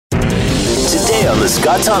Today on The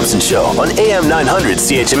Scott Thompson Show on AM 900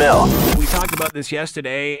 CHML. We talked about this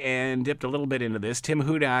yesterday and dipped a little bit into this. Tim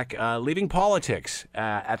Hudak leaving politics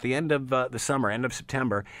at the end of the summer, end of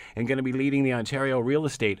September, and going to be leading the Ontario Real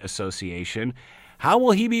Estate Association. How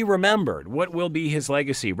will he be remembered? What will be his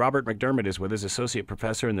legacy? Robert McDermott is with us, Associate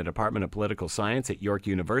Professor in the Department of Political Science at York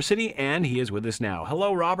University, and he is with us now.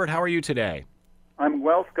 Hello, Robert. How are you today? I'm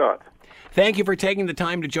well, Scott. Thank you for taking the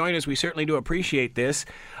time to join us. We certainly do appreciate this.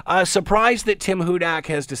 Surprised that Tim Hudak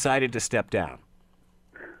has decided to step down?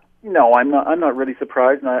 No, I'm not really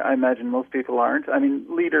surprised, and I imagine most people aren't. I mean,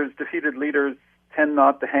 defeated leaders tend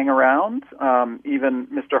not to hang around. Even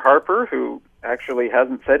Mr. Harper, who actually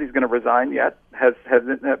hasn't said he's going to resign yet,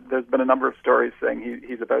 there's been a number of stories saying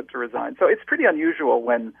he's about to resign. So it's pretty unusual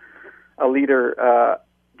when a leader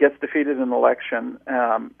gets defeated in an election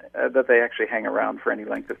that they actually hang around for any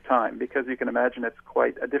length of time, because you can imagine it's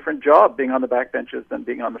quite a different job being on the back benches than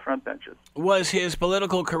being on the front benches. Was his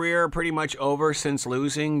political career pretty much over since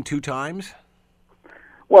losing 2 times?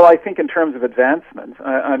 Well, I think in terms of advancement,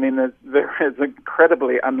 I mean, there is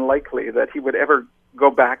incredibly unlikely that he would ever go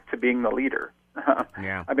back to being the leader.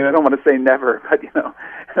 Yeah. I mean, I don't want to say never,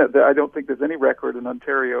 but I don't think there's any record in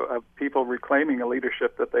Ontario of people reclaiming a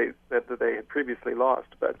leadership that they had previously lost.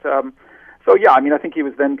 But so yeah, I mean, I think he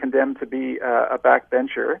was then condemned to be a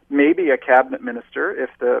backbencher, maybe a cabinet minister if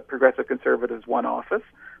the Progressive Conservatives won office.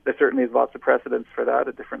 There certainly is lots of precedents for that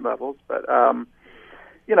at different levels, but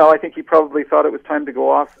I think he probably thought it was time to go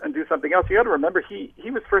off and do something else. You got to remember, he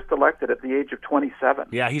was first elected at the age of 27.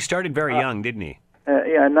 Yeah, he started very young, didn't he?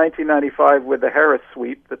 In 1995 with the Harris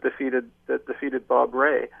sweep that defeated Bob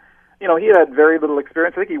Rae. He had very little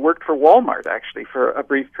experience. I think he worked for Walmart, actually, for a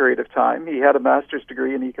brief period of time. He had a master's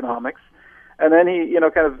degree in economics. And then he,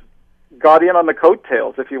 kind of got in on the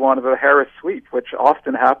coattails, if you want, of a Harris sweep, which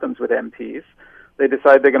often happens with MPs. They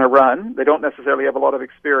decide they're going to run. They don't necessarily have a lot of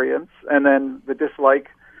experience. And then the dislike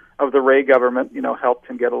of the Rae government, helped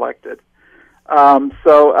him get elected.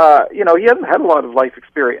 He hasn't had a lot of life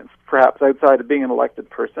experience, perhaps, outside of being an elected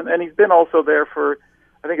person. And he's been also there for,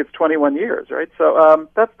 I think it's 21 years, right? So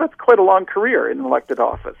that's quite a long career in an elected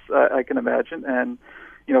office, I can imagine. And,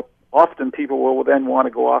 often people will then want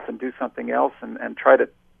to go off and do something else and try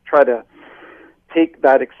to take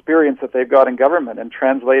that experience that they've got in government and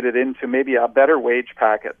translate it into maybe a better wage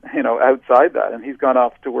packet, outside that. And he's gone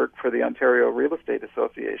off to work for the Ontario Real Estate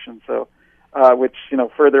Association, so which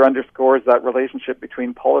further underscores that relationship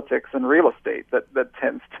between politics and real estate that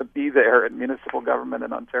tends to be there in municipal government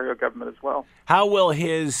and Ontario government as well. How will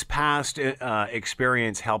his past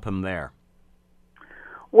experience help him there?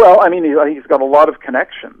 Well, I mean, he's got a lot of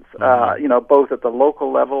connections, both at the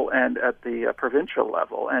local level and at the provincial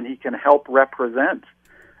level, and he can help represent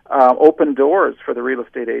open doors for the real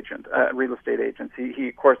estate agents. He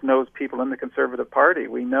of course knows people in the Conservative Party.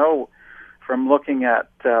 We know from looking at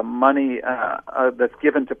money that's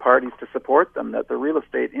given to parties to support them that the real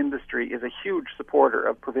estate industry is a huge supporter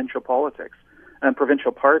of provincial politics and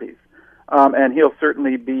provincial parties. And he'll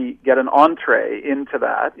certainly get an entree into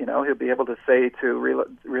that. He'll be able to say to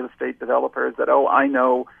real estate developers that, I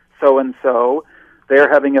know so-and-so, they're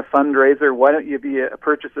having a fundraiser. Why don't you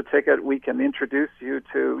purchase a ticket? We can introduce you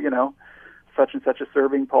to, such and such a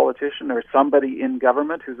serving politician or somebody in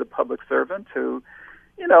government who's a public servant who,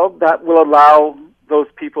 that will allow those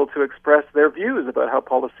people to express their views about how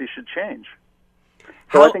policy should change.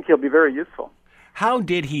 So I think he'll be very useful. How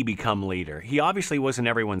did he become leader? He obviously wasn't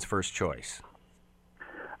everyone's first choice.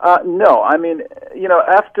 No, I mean,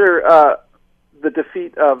 after the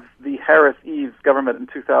defeat of the Harris-Eves government in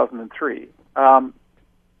 2003,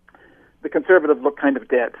 the Conservatives looked kind of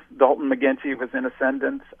dead. Dalton McGuinty was in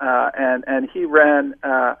ascendant, and he ran.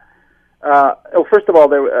 First of all,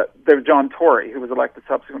 there was John Tory, who was elected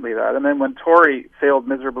subsequently to that, and then when Tory failed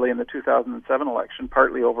miserably in the 2007 election,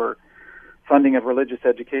 partly over funding of religious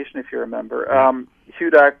education, if you remember,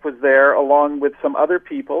 Hudak was there along with some other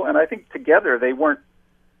people, and I think together they weren't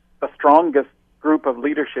the strongest group of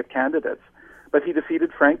leadership candidates, but he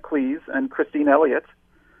defeated Frank Cleese and Christine Elliott,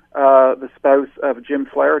 the spouse of Jim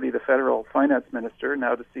Flaherty, the federal finance minister,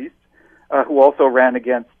 now deceased, who also ran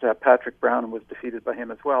against Patrick Brown and was defeated by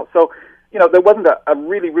him as well. So, there wasn't a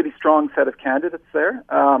really, really strong set of candidates there.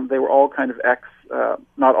 They were all kind of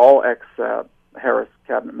not all ex-Harris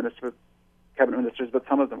cabinet ministers, but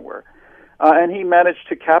some of them were. And he managed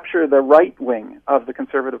to capture the right wing of the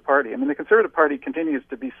Conservative Party. I mean, the Conservative Party continues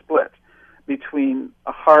to be split between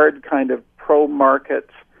a hard kind of pro-market,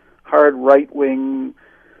 hard right-wing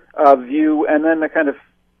view, and then the kind of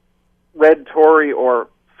red Tory or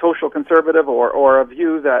social conservative or a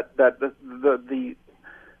view that the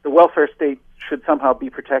welfare state should somehow be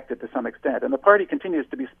protected to some extent. And the party continues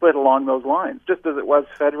to be split along those lines, just as it was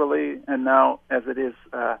federally and now as it is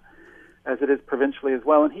provincially as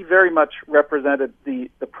well. And he very much represented the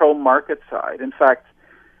pro-market side. In fact,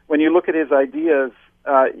 when you look at his ideas,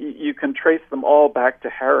 you can trace them all back to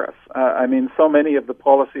Harris. I mean, so many of the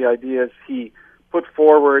policy ideas he put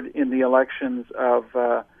forward in the elections of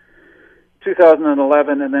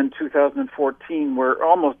 2011 and then 2014 were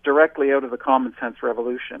almost directly out of the common sense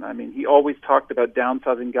revolution. I mean, he always talked about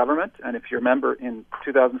downsizing government, and if you remember, in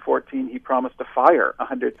 2014 he promised to fire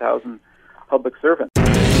 100,000 public servants.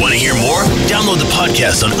 Want to hear more? Download the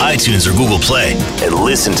podcast on iTunes or Google Play and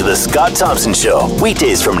listen to The Scott Thompson Show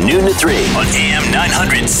weekdays from noon to 3 on AM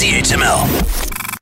 900 CHML.